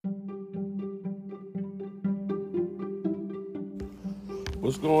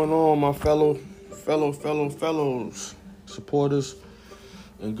What's going on, my fellows, supporters,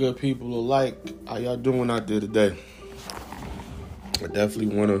 and good people alike? How y'all doing out there today? I definitely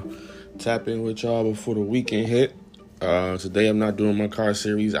want to tap in with y'all before the weekend hit. Today I'm not doing my car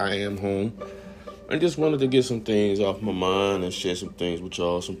series. I am home. I just wanted to get some things off my mind and share some things with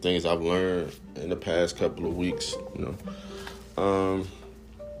y'all, some things I've learned in the past couple of weeks, and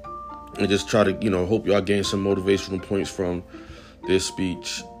just try to, hope y'all gain some motivational points from this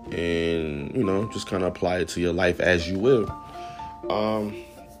speech and, just kind of apply it to your life as you will.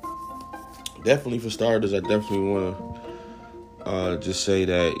 Definitely for starters, I definitely want to just say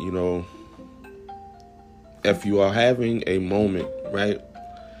that, if you are having a moment, right?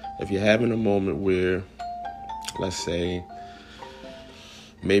 If you're having a moment where, let's say,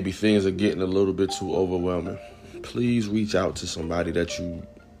 maybe things are getting a little bit too overwhelming, please reach out to somebody that you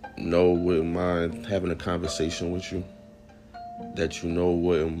know wouldn't mind having a conversation with you, that you know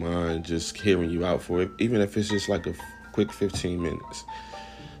wouldn't mind just hearing you out for it, even if it's just like a quick 15 minutes.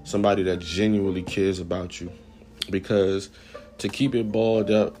 Somebody that genuinely cares about you, because to keep it balled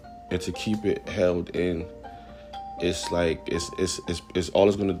up and to keep it held in, it's like it's all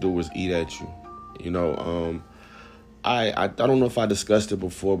it's gonna do is eat at you. I don't know if I discussed it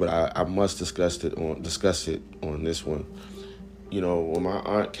before, but I must discuss it on this one. When my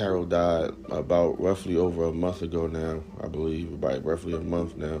Aunt Carol died about roughly over a month ago now, I believe, about roughly a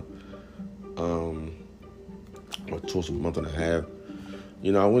month now, or close to a month and a half.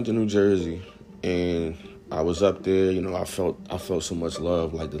 I went to New Jersey and I was up there. I felt so much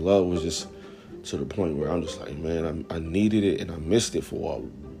love. Like, the love was just to the point where I'm just like, man, I needed it and I missed it for a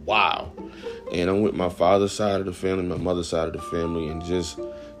while. And I'm with my father's side of the family, my mother's side of the family, and just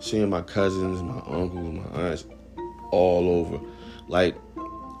seeing my cousins, my uncles, my aunts all over. Like,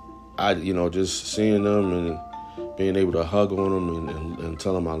 just seeing them and being able to hug on them and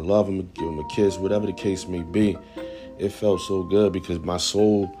tell them I love them, give them a kiss, whatever the case may be. It felt so good because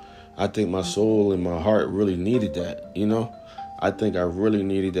I think my soul and my heart really needed that, I think I really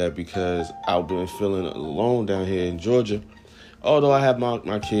needed that because I've been feeling alone down here in Georgia. Although I have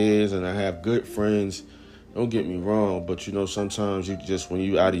my kids and I have good friends, don't get me wrong, but sometimes you just, when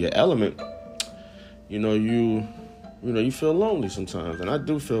you out of your element, you feel lonely sometimes, and I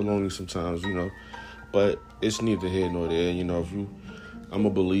do feel lonely sometimes, but it's neither here nor there. I'm a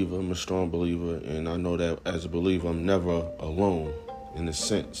believer, I'm a strong believer, and I know that as a believer, I'm never alone in a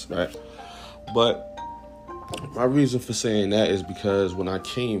sense, right? But my reason for saying that is because when I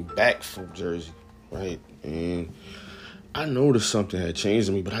came back from Jersey, right, and I noticed something had changed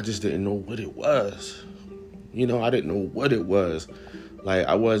in me, but I just didn't know what it was. I didn't know what it was. Like,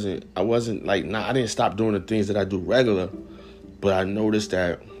 I didn't stop doing the things that I do regular, but I noticed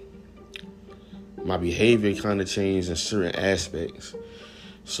that my behavior kind of changed in certain aspects.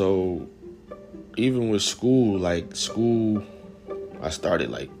 So even with school, I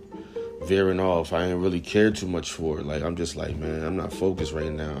started veering off. I didn't really care too much for it. I'm just like, man, I'm not focused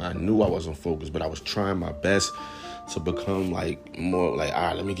right now. I knew I wasn't focused, but I was trying my best to become more all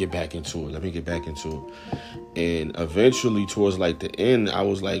right, let me get back into it. And eventually towards the end, I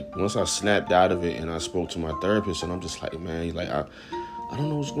was once I snapped out of it and I spoke to my therapist, and I'm just like, man, I don't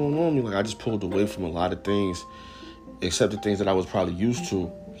know what's going on with me. I just pulled away from a lot of things, except the things that I was probably used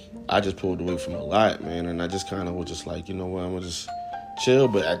to. I just pulled away from a lot, man. And I just kind of was just like, you know what, I'm going to just chill.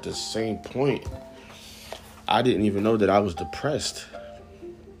 But at the same point, I didn't even know that I was depressed.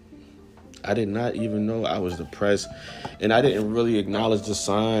 I did not even know I was depressed. And I didn't really acknowledge the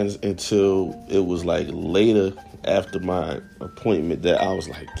signs until it was later after my appointment that I was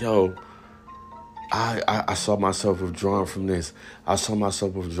like, yo, I saw myself withdrawn from this. I saw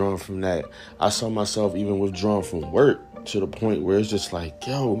myself withdrawn from that. I saw myself even withdrawn from work to the point where it's just like,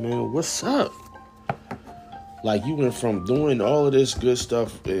 yo, man, what's up? You went from doing all of this good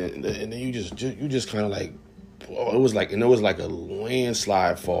stuff and then you just kind of it was like a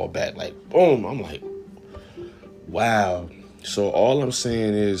landslide fall back, boom. I'm like, wow. So all I'm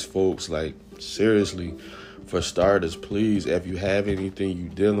saying is, folks, seriously, for starters, please, if you have anything you're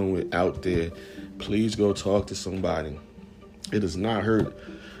dealing with out there, please go talk to somebody. It does not hurt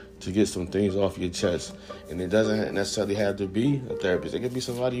to get some things off your chest. And it doesn't necessarily have to be a therapist. It could be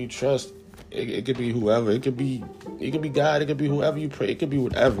somebody you trust. It could be whoever. It could be God. It could be whoever you pray. It could be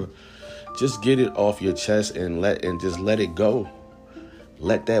whatever. Just get it off your chest and just let it go.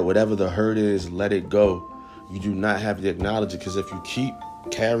 Let that, whatever the hurt is, let it go. You do not have to acknowledge it, because if you keep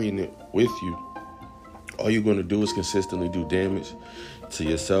carrying it with you, all you're going to do is consistently do damage to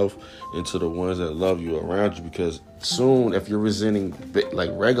yourself and to the ones that love you around you. Because soon, if you're resenting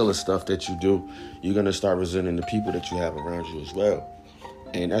regular stuff that you do, you're going to start resenting the people that you have around you as well.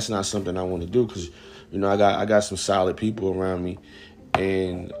 And that's not something I want to do because, I got some solid people around me.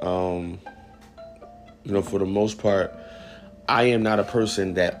 And, for the most part, I am not a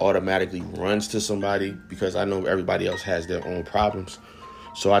person that automatically runs to somebody because I know everybody else has their own problems.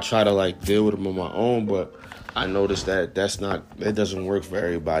 So I try to deal with them on my own, but I noticed that that doesn't work for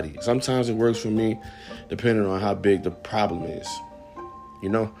everybody. Sometimes it works for me depending on how big the problem is.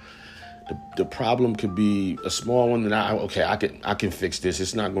 The problem could be a small one that I can fix this.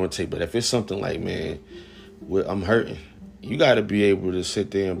 It's not going to take, but if it's something like, man, I'm hurting, you got to be able to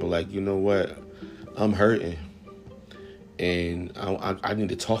sit there and be like, you know what, I'm hurting. And I need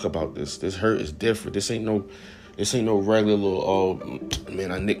to talk about this. This hurt is different. This ain't no regular little, oh,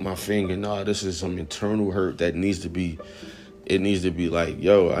 man, I nicked my finger. No, this is some internal hurt that needs to be like,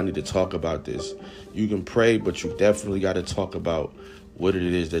 yo, I need to talk about this. You can pray, but you definitely got to talk about what it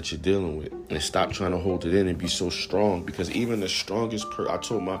is that you're dealing with. And stop trying to hold it in and be so strong. Because even the strongest I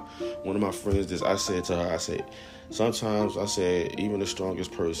told one of my friends this, I said to her, sometimes even the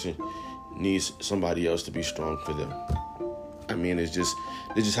strongest person needs somebody else to be strong for them. I mean, it's just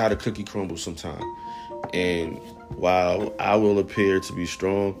how the cookie crumbles sometimes. And while I will appear to be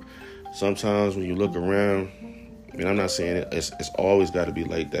strong, sometimes when you look around, I mean, I'm not saying it's always got to be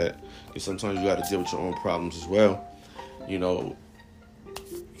like that. Because sometimes you got to deal with your own problems as well. You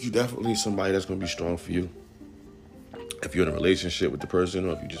definitely need somebody that's going to be strong for you. If you're in a relationship with the person,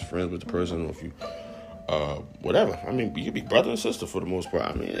 or if you're just friends with the person, or if you, whatever. I mean, you can be brother and sister for the most part.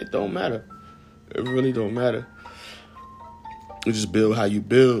 I mean, it don't matter. It really don't matter. You just build how you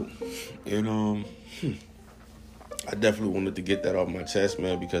build. And I definitely wanted to get that off my chest,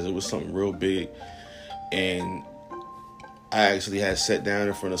 man, because it was something real big. And I actually had sat down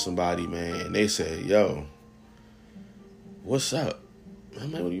in front of somebody, man, and they said, yo, what's up?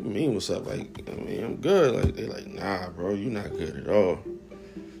 I'm like, what do you mean, what's up? I'm good. They're like, nah, bro, you're not good at all.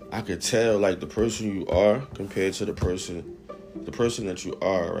 I could tell, the person you are compared to the person that you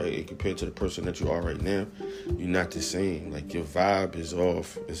are, right? And compared to the person that you are right now, you're not the same. Your vibe is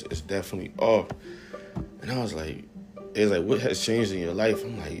off. It's definitely off. And I was like, what has changed in your life?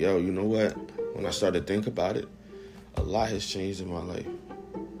 I'm like, yo, you know what? When I started to think about it, a lot has changed in my life.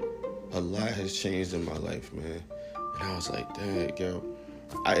 A lot has changed in my life, man. And I was like, dang, yo.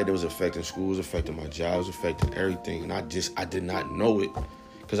 It was affecting schools, affecting my jobs, affecting everything. And I did not know it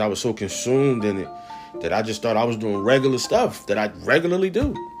because I was so consumed in it that I just thought I was doing regular stuff that I regularly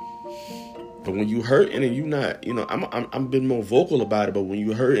do. But when you hurting and you not, I'm been more vocal about it. But when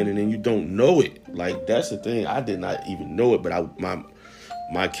you hurting and then you don't know it, that's the thing. I did not even know it, but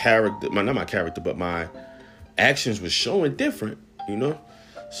my character, not my character, but my actions was showing different,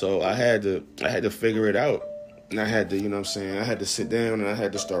 So I had to figure it out. And I had to, I had to sit down and I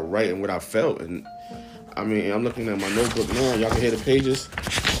had to start writing what I felt. And I mean, I'm looking at my notebook now. Y'all can hear the pages.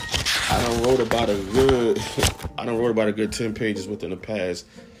 I done wrote about a good 10 pages within the past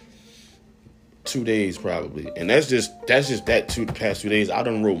 2 days probably. And that's just the past 2 days. I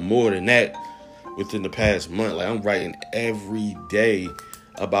done wrote more than that within the past month. I'm writing every day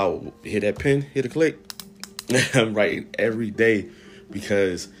about, hear that pen, hear the click. I'm writing every day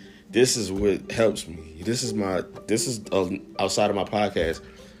because this is what helps me. This is outside of my podcast.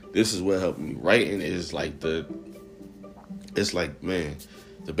 This is what helped me. Writing is the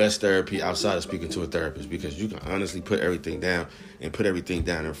best therapy outside of speaking to a therapist because you can honestly put everything down and put everything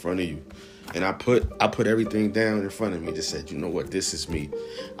down in front of you. And I put everything down in front of me. Just said, you know what? This is me.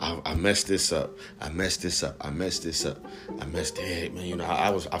 I messed this up. I messed it, man.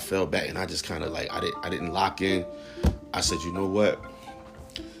 I fell back and I just kind of I didn't lock in. I said, you know what?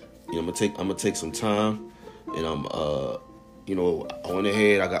 I'm gonna take some time, and I went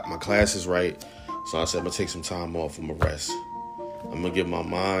ahead. I got my classes right, so I said I'm gonna take some time off. I'm gonna rest. I'm gonna give my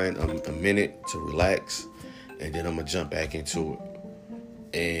mind a minute to relax, and then I'm gonna jump back into it.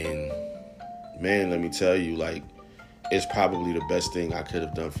 And man, let me tell you, it's probably the best thing I could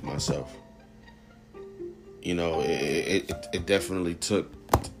have done for myself. It definitely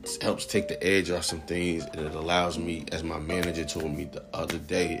helps take the edge off some things, and it allows me, as my manager told me the other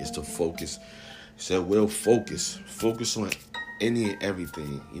day, is to focus. He said, "Will focus on any and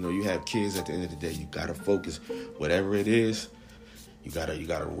everything. You have kids. At the end of the day, you gotta focus. Whatever it is, you gotta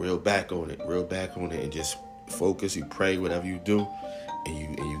reel back on it, and just focus. You pray, whatever you do,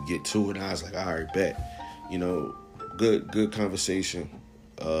 and you get to it." And I was like, "All right, bet." Good conversation,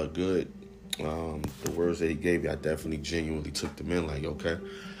 good. The words that he gave me, I definitely genuinely took them in. Okay,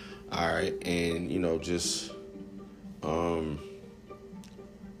 all right, and just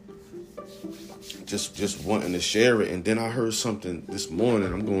wanting to share it. And then I heard something this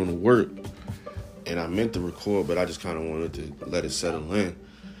morning. I'm going to work, and I meant to record, but I just kind of wanted to let it settle in.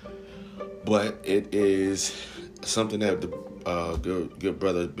 But it is something that the good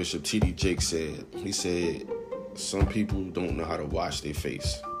brother Bishop T.D. Jakes said. He said, some people don't know how to wash their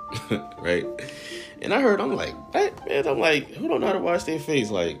face, right? And I'm like, what, man? I'm like, who don't know how to wash their face?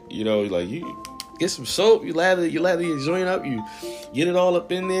 Like, you know, like you get some soap, you lather your joint up, you get it all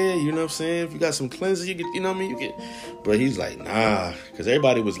up in there, you know what I'm saying? If you got some cleanser, you get, you know what I mean? You get, but he's like, nah, because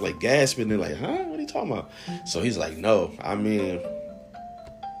everybody was like gasping. They're like, huh? What are you talking about? So he's like, no, I mean,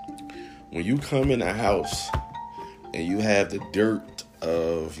 when you come in a house and you have the dirt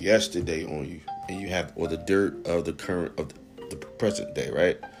of yesterday on you, and you have, or the dirt of the current, of the present day,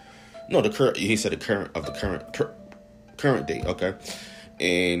 right? No, the current, he said the current day, okay?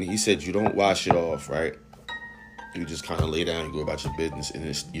 And he said you don't wash it off, right? You just kind of lay down and go about your business, and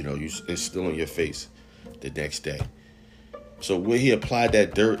it's, you know, it's still on your face the next day. So what he applied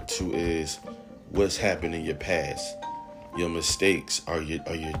that dirt to is what's happened in your past. Your mistakes are your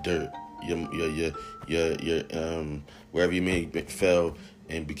dirt. Your wherever you may fell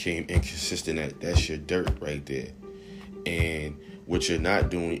and became inconsistent at, that's your dirt right there. And what you're not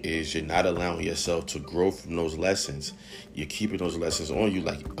doing is you're not allowing yourself to grow from those lessons. You're keeping those lessons on you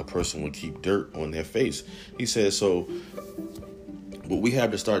like a person would keep dirt on their face. He says, so what we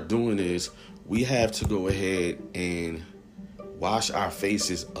have to start doing is we have to go ahead and wash our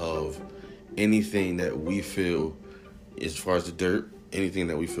faces of anything that we feel, as far as the dirt, anything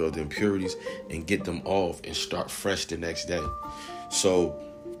that we feel the impurities, and get them off and start fresh the next day. So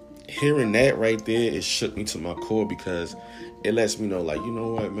hearing that right there, it shook me to my core, because it lets me know, like, you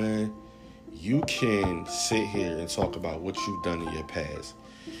know what, man? You can sit here and talk about what you've done in your past.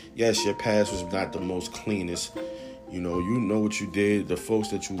 Yes, your past was not the most cleanest. You know what you did. The folks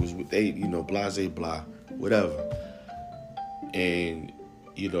that you was with, they, you know, blase, blah, whatever. And,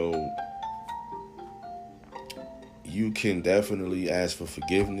 you know, you can definitely ask for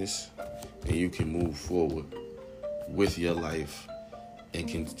forgiveness, and you can move forward with your life and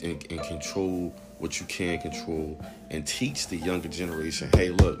control what you can control, and teach the younger generation, hey,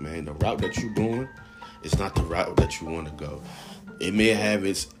 look, man, the route that you're going is not the route that you want to go. It may have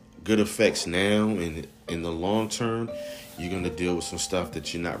its good effects now, and in the long term, you're going to deal with some stuff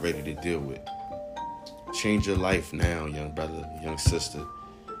that you're not ready to deal with. Change your life now, young brother, young sister.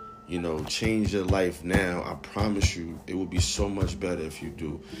 You know, change your life now. I promise you, it will be so much better if you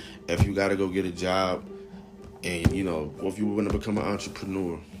do. If you got to go get a job, and, you know, or if you want to become an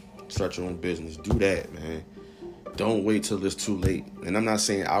entrepreneur, start your own business, do that, man. Don't wait till it's too late. And I'm not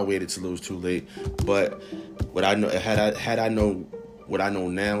saying I waited till it was too late, but what I know, had I known what I know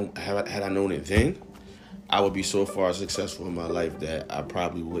now, had I known it then, I would be so far successful in my life that I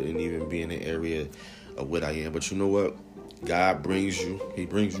probably wouldn't even be in the area of what I am. But you know what? God brings you. He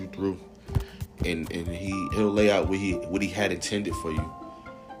brings you through, and he'll lay out what he had intended for you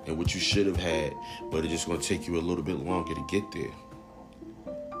and what you should have had. But it's just going to take you a little bit longer to get there.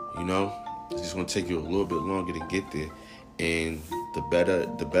 You know, it's just going to take you a little bit longer to get there. And the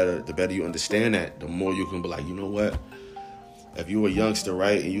better you understand that, the more you can be like, you know what? If you're a youngster,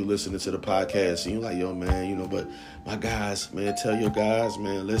 right, and you listening to the podcast, and you're like, yo, man, you know, but my guys, man, tell your guys,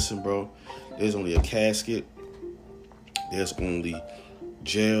 man, listen, bro, there's only a casket, there's only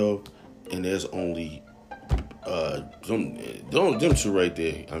jail, and there's only them two right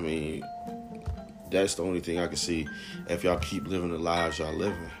there. I mean, that's the only thing I can see. If y'all keep living the lives y'all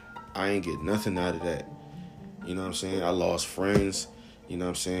living, I ain't get nothing out of that. You know what I'm saying? I lost friends, you know what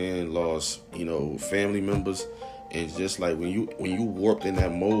I'm saying? Lost, you know, family members. And just like when you warped in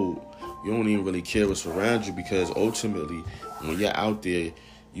that mode, you don't even really care what's around you, because ultimately, when you're out there,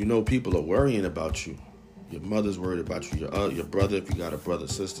 you know people are worrying about you. Your mother's worried about you. Your brother, if you got a brother,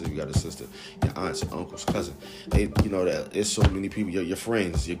 sister, you got a sister, your aunts, your uncles, cousin. They, you know that there's so many people. Your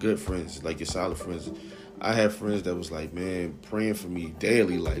friends, your good friends, like your solid friends. I had friends that was like, man, praying for me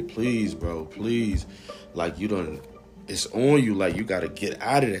daily. Like, please, bro, please. Like, it's on you. Like, you got to get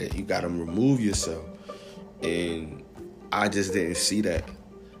out of that. You got to remove yourself. And I just didn't see that.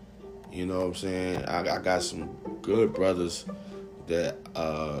 You know what I'm saying? I got some good brothers that,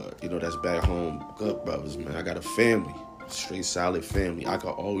 you know, that's back home. Good brothers, man. I got a family, straight solid family. I could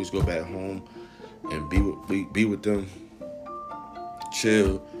always go back home and be with them,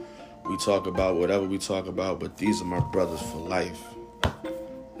 chill. We talk about whatever we talk about, but these are my brothers for life.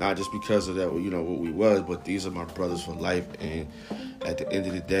 Not just because of that, you know, what we was, but these are my brothers for life. And at the end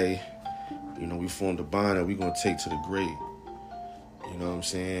of the day, you know, we formed a bond that we're going to take to the grave. You know what I'm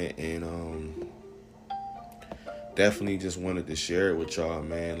saying? And definitely just wanted to share it with y'all,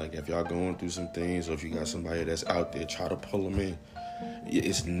 man. Like, if y'all going through some things, or if you got somebody that's out there, try to pull them in.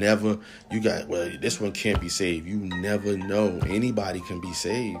 it's never, this one can't be saved. You never know. Anybody can be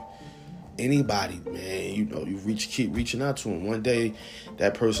saved. Anybody, man. You keep reaching out to them. One day,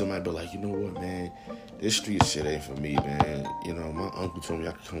 that person might be like, you know what, man, this street shit ain't for me, man. My uncle told me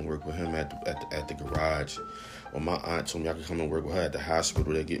I could come work with him at the garage. Or my aunt told me I could come and work with her at the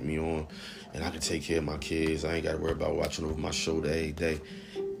hospital. They get me on, and I could take care of my kids. I ain't got to worry about watching over my shoulder every day.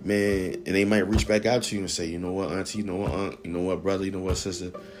 Man, and they might reach back out to you and say, you know what, auntie, you know what, aunt, you know what, brother, you know what,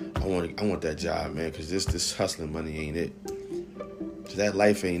 sister, I want that job, man, because this hustling money ain't it. Cause that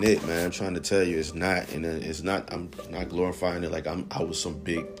life ain't it, man. I'm trying to tell you, it's not, and it's not. I'm not glorifying it like I was some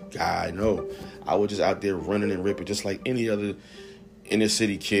big guy. No, I was just out there running and ripping, just like any other inner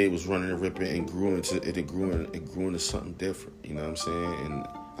city kid was running and ripping, and grew into something different. You know what I'm saying? And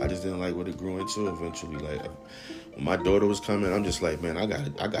I just didn't like what it grew into eventually. Like when my daughter was coming, I'm just like, man, I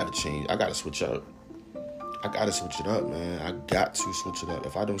gotta change. I gotta switch up. I gotta switch it up, man. I got to switch it up.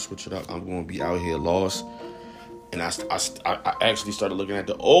 If I don't switch it up, I'm gonna be out here lost. And I actually started looking at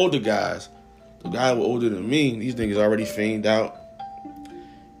the older guys. The guys were older than me. These niggas already feigned out.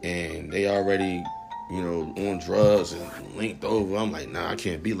 And they already, on drugs and linked over. I'm like, nah, I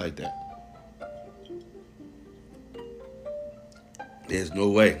can't be like that. There's no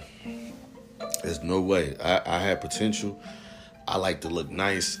way. There's no way. I had potential. I like to look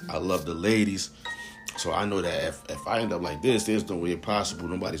nice. I love the ladies. So I know that if I end up like this, there's no way possible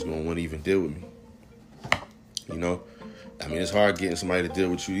nobody's going to want to even deal with me. It's hard getting somebody to deal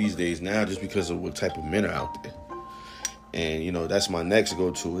with you these days now just because of what type of men are out there. And, that's my next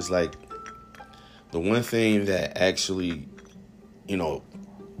go-to. It's like the one thing that actually,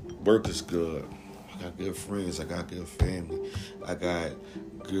 work is good. I got good friends. I got good family. I got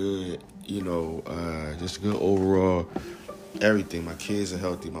good, just good overall everything. My kids are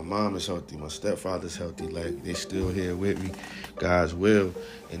healthy. My mom is healthy. My stepfather's healthy. Like, they still here with me, God's will.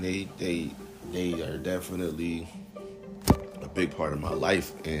 And they are definitely a big part of my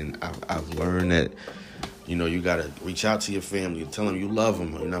life. And I've learned that, you got to reach out to your family and tell them you love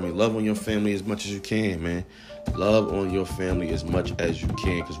them. Love on your family as much as you can, man. Love on your family as much as you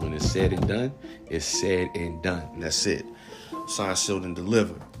can, because when it's said and done, it's said and done. And that's it. Signed, sealed, and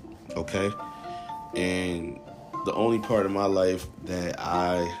delivered. Okay? And the only part of my life that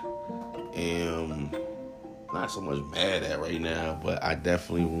I am not so much mad at right now, but I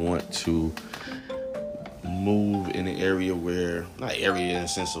definitely want to move in an area where, not area in the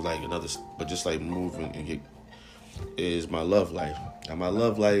sense of like another, but just like move and get, is my love life. Now my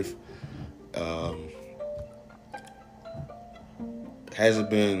love life hasn't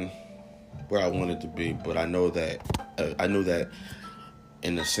been where I wanted to be, but I knew that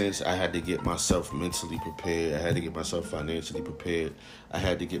in a sense I had to get myself mentally prepared. I had to get myself financially prepared. I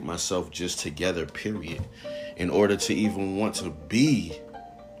had to get myself just together, period, in order to even want to be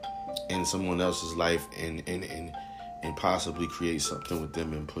in someone else's life and possibly create something with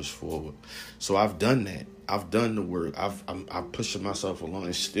them and push forward. So I've done that. I've done the work. I'm pushing myself along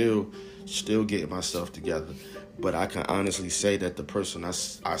and still getting myself together. But I can honestly say that the person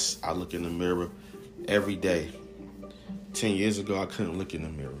I look in the mirror every day. 10 years ago, I couldn't look in the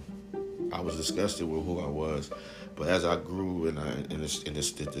mirror. I was disgusted with who I was. But as I grew and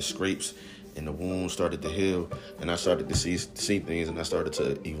the scrapes and the wounds started to heal, and I started to see things, and I started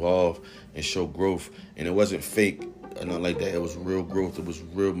to evolve and show growth, and it wasn't fake or nothing like that. It was real growth. It was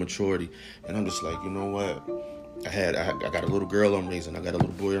real maturity. And I'm just like, you know what? I got a little girl I'm raising. I got a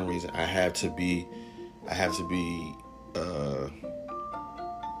little boy I'm raising. I have to be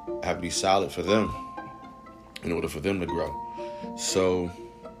solid for them in order for them to grow. So,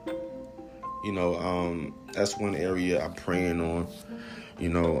 that's one area I'm praying on.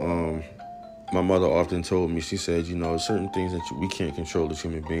 My mother often told me, she said, certain things that we can't control as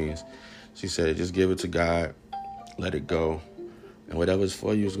human beings. She said, just give it to God, let it go, and whatever's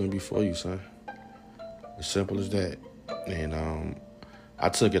for you is going to be for you, son. As simple as that. And I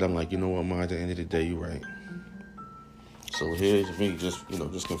took it. I'm like, you know what, Ma, at the end of the day, you're right. So here's me just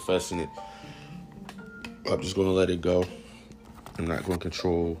confessing it. I'm just going to let it go. I'm not going to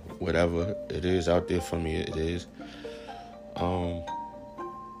control whatever it is out there for me. It is.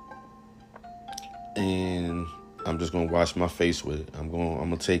 And I'm just going to wash my face with it. I'm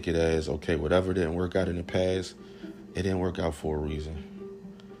going to take it as, okay, whatever didn't work out in the past, it didn't work out for a reason.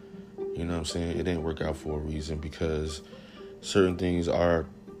 You know what I'm saying? It didn't work out for a reason, because certain things are,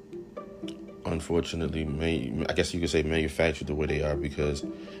 unfortunately, I guess you could say manufactured the way they are, because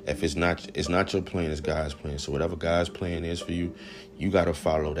if it's not your plan, it's God's plan. So whatever God's plan is for you, you got to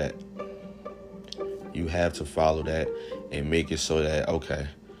follow that. You have to follow that and make it so that, okay,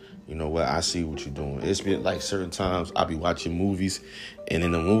 you know what, I see what you're doing. It's been like certain times I'll be watching movies, and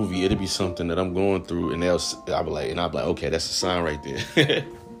in the movie it'll be something that I'm going through, and I'll be like, okay, that's a sign right there.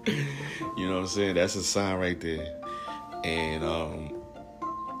 You know what I'm saying? That's a sign right there. And I'm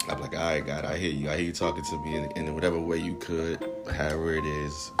like, all right, God, I hear you talking to me in whatever way you could, however it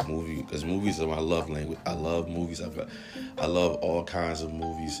is. Because movies are my love language. I love movies. I love all kinds of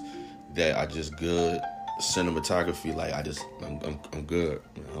movies that are just good cinematography. Like I'm good.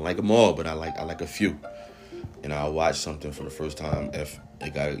 I like them all, but I like a few. And I'll watch something for the first time if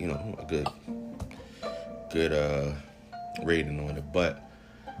it got a good rating on it. But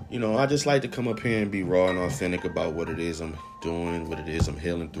I just like to come up here and be raw and authentic about what it is I'm doing, what it is I'm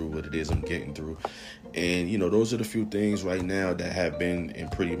healing through, what it is I'm getting through. And, those are the few things right now that have been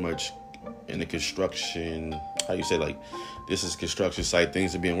pretty much in the construction, how you say, like, this is construction site,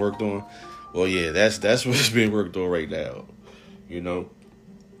 things are being worked on. Well, yeah, that's what's being worked on right now,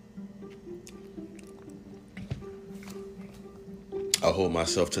 I hold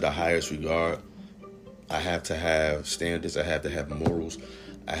myself to the highest regard. I have to have standards. I have to have morals.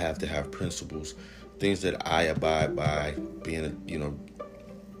 I have to have principles, things that I abide by, being,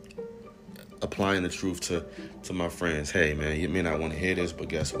 applying the truth to my friends. Hey, man, you may not want to hear this, but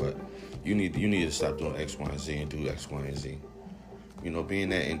guess what? You need to stop doing X, Y, and Z and do X, Y, and Z. Being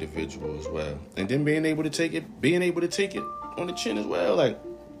that individual as well. And then being able to take it on the chin as well. Like,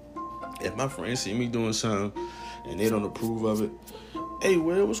 if my friends see me doing something and they don't approve of it, hey,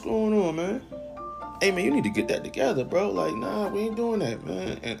 Will, what's going on, man? Hey, man, you need to get that together, bro. Like, nah, we ain't doing that,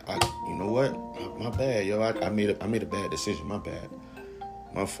 man. And you know what? My bad, yo. I made a bad decision. My bad.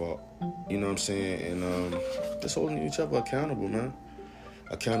 My fault. You know what I'm saying? And just holding each other accountable, man.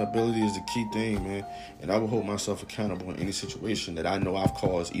 Accountability is the key thing, man. And I will hold myself accountable in any situation that I know I've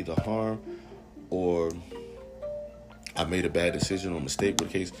caused either harm or I made a bad decision or mistake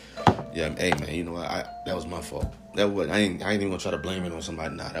with the case. Yeah, hey, man, you know what? That was my fault. I ain't even gonna try to blame it on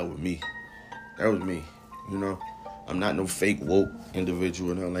somebody. Nah, that was me. That was me, I'm not no fake woke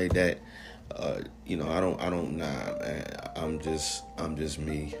individual or nothing like that. I'm just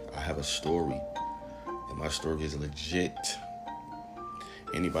me. I have a story, and my story is legit.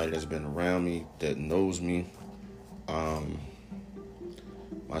 Anybody that's been around me, that knows me, my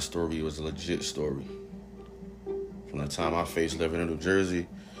story was a legit story. From the time I faced living in New Jersey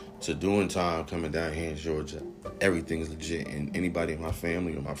to doing time coming down here in Georgia, everything's legit, and anybody in my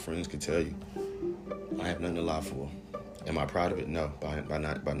family or my friends can tell you, I have nothing to lie for. Am I proud of it? No, by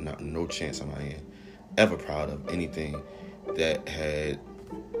not, no chance am I ever proud of anything that had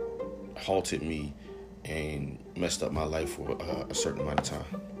halted me and messed up my life for a certain amount of time.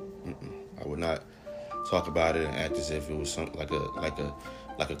 I would not talk about it and act as if it was something like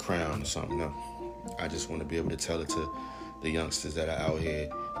a crown or something. No, I just want to be able to tell it to the youngsters that are out here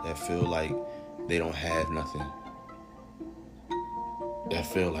that feel like they don't have nothing, that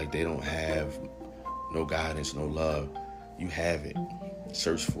feel like they don't have no guidance, no love. You have it.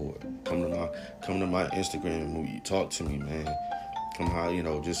 Search for it. Come to my Instagram. Talk to me, man.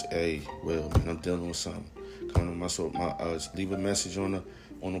 Just hey, well, man, I'm dealing with something. Come to my leave a message on the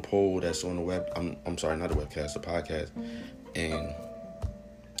poll that's on the web. I'm sorry, not the webcast, the podcast. And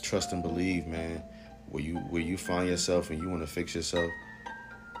trust and believe, man. Where you find yourself and you want to fix yourself,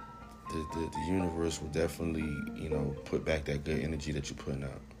 the universe will definitely put back that good energy that you're putting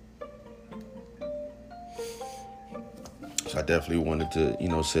out. So I definitely wanted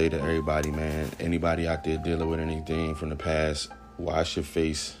to, say to everybody, man, anybody out there dealing with anything from the past, wash your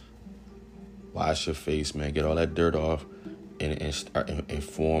face, man. Get all that dirt off and start and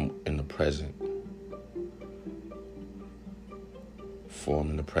form in the present. Form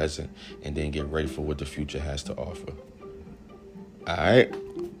in the present, and then get ready for what the future has to offer. All right.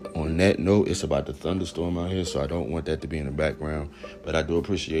 On that note, it's about to thunderstorm out here, so I don't want that to be in the background. But I do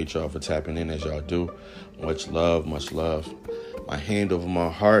appreciate y'all for tapping in as y'all do. Much love, much love. My hand over my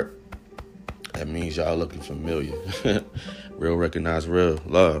heart, that means y'all looking familiar. Real recognize real.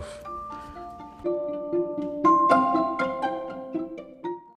 Love.